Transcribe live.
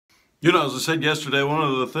You know, as I said yesterday, one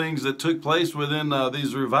of the things that took place within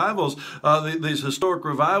these revivals, these historic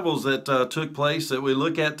revivals that took place that we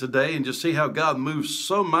look at today and just see how God moves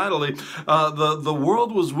so mightily, the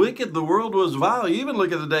world was wicked, the world was vile. You even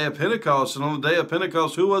look at the day of Pentecost, and on the day of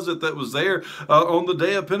Pentecost, who was it that was there? On the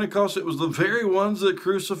day of Pentecost, it was the very ones that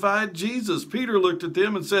crucified Jesus. Peter looked at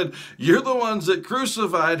them and said, "You're the ones that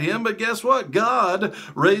crucified him, but guess what? God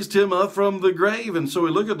raised him up from the grave." And so we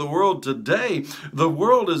look at the world today. The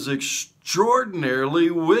world is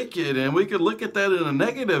extraordinarily wicked, and we could look at that in a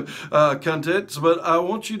negative context, but I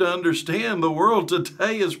want you to understand the world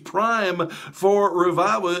today is prime for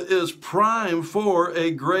revival, is prime for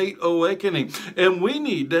a great awakening, and we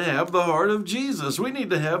need to have the heart of Jesus. We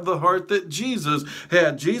need to have the heart that Jesus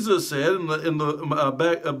had. Jesus said in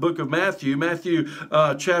the book of Matthew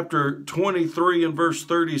chapter 23 and verse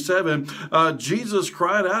 37, Jesus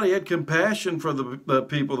cried out. He had compassion for the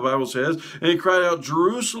people, the Bible says, and he cried out,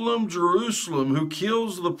 "Jerusalem, Jerusalem, who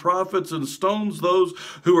kills the prophets and stones those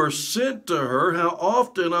who are sent to her. How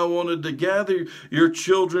often I wanted to gather your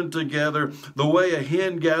children together the way a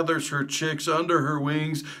hen gathers her chicks under her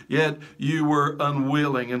wings, yet you were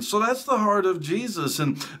unwilling." And so that's the heart of Jesus,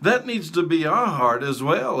 and that needs to be our heart as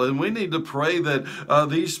well. And we need to pray that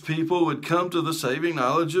these people would come to the saving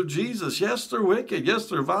knowledge of Jesus. Yes, they're wicked. Yes,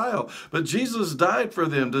 they're vile. But Jesus died for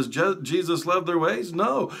them. Does Jesus love their ways?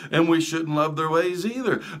 No. And we shouldn't love their ways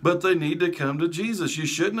either. But they need to come to Jesus. You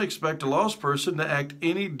shouldn't expect a lost person to act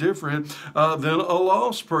any different than a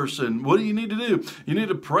lost person. What do you need to do? You need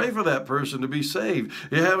to pray for that person to be saved.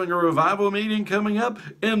 You're having a revival meeting coming up,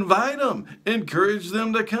 invite them. Encourage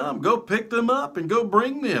them to come. Go pick them up and go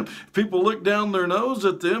bring them. People look down their nose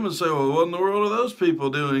at them and say, "Well, what in the world are those people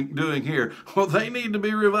doing here?" Well, they need to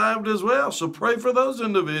be revived as well. So pray for those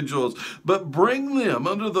individuals. But bring them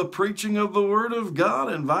under the preaching of the Word of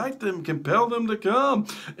God. Invite them, compel them to come.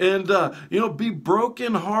 And, be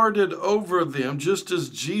brokenhearted over them, just as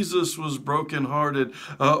Jesus was brokenhearted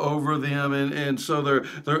over them. And so they're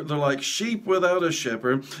like sheep without a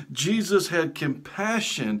shepherd. Jesus had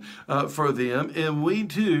compassion for them, and we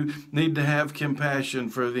too need to have compassion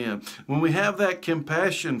for them. When we have that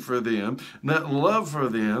compassion for them, that love for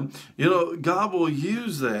them, God will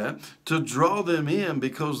use that to draw them in,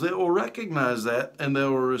 because they will recognize that and they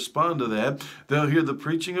will respond to that. They'll hear the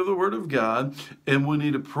preaching of the Word of God, and we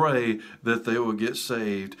need to pray that they will get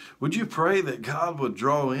saved. Would you pray that God would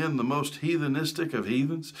draw in the most heathenistic of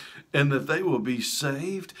heathens and that they will be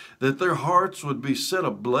saved, that their hearts would be set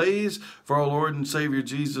ablaze for our Lord and Savior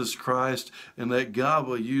Jesus Christ, and that God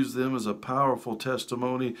will use them as a powerful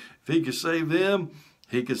testimony? If He could save them,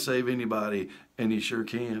 He could save anybody, and He sure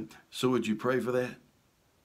can. So would you pray for that?